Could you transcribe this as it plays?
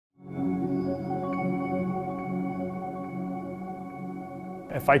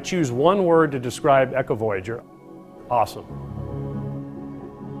If I choose one word to describe Voyager, awesome.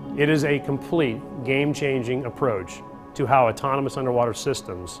 It is a complete game-changing approach to how autonomous underwater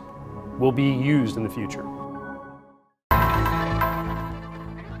systems will be used in the future.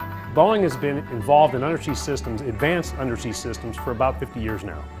 Boeing has been involved in undersea systems, advanced undersea systems, for about 50 years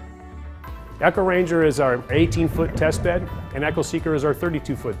now. EchoRanger is our 18-foot test bed, and EchoSeeker is our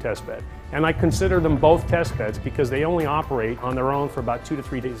 32-foot test bed. And I consider them both test beds because they only operate on their own for about 2 to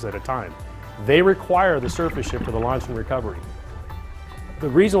 3 days at a time. They require the surface ship for the launch and recovery. The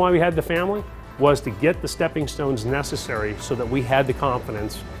reason why we had the family was to get the stepping stones necessary so that we had the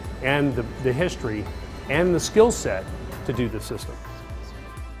confidence and the history and the skill set to do the system.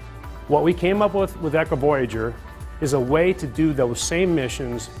 What we came up with Voyager is a way to do those same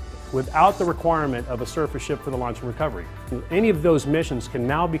missions without the requirement of a surface ship for the launch and recovery. Any of those missions can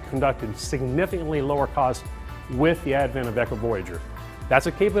now be conducted significantly lower cost with the advent of Voyager. That's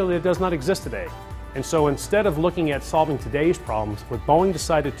a capability that does not exist today. And so instead of looking at solving today's problems, what Boeing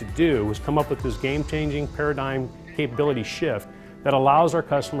decided to do was come up with this game-changing paradigm capability shift that allows our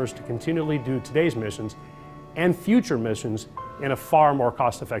customers to continually do today's missions and future missions in a far more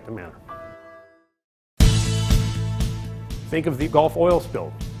cost-effective manner. Think of the Gulf oil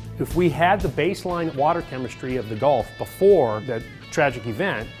spill. If we had the baseline water chemistry of the Gulf before that tragic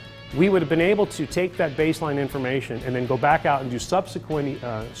event, we would have been able to take that baseline information and then go back out and do subsequent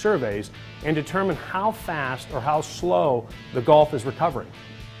surveys and determine how fast or how slow the Gulf is recovering.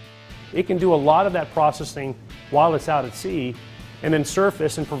 It can do a lot of that processing while it's out at sea and then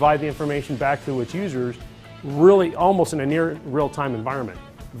surface and provide the information back to its users really almost in a near real-time environment.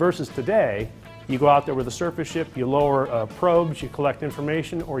 Versus today, you go out there with a surface ship, you lower probes, you collect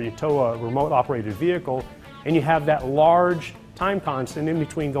information, or you tow a remote operated vehicle, and you have that large time constant in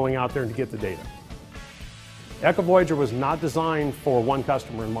between going out there to get the data. Voyager was not designed for one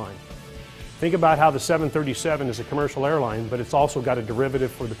customer in mind. Think about how the 737 is a commercial airline, but it's also got a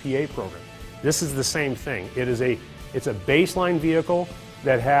derivative for the P-8 program. This is the same thing. It's a baseline vehicle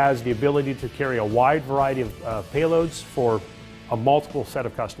that has the ability to carry a wide variety of payloads for a multiple set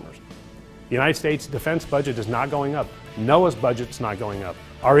of customers. The United States defense budget is not going up. NOAA's budget's not going up.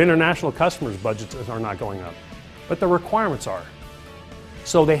 Our international customers' budgets are not going up. But the requirements are.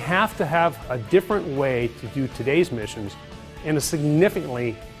 So they have to have a different way to do today's missions in a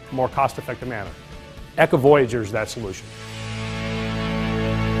significantly more cost-effective manner. Voyager is that solution.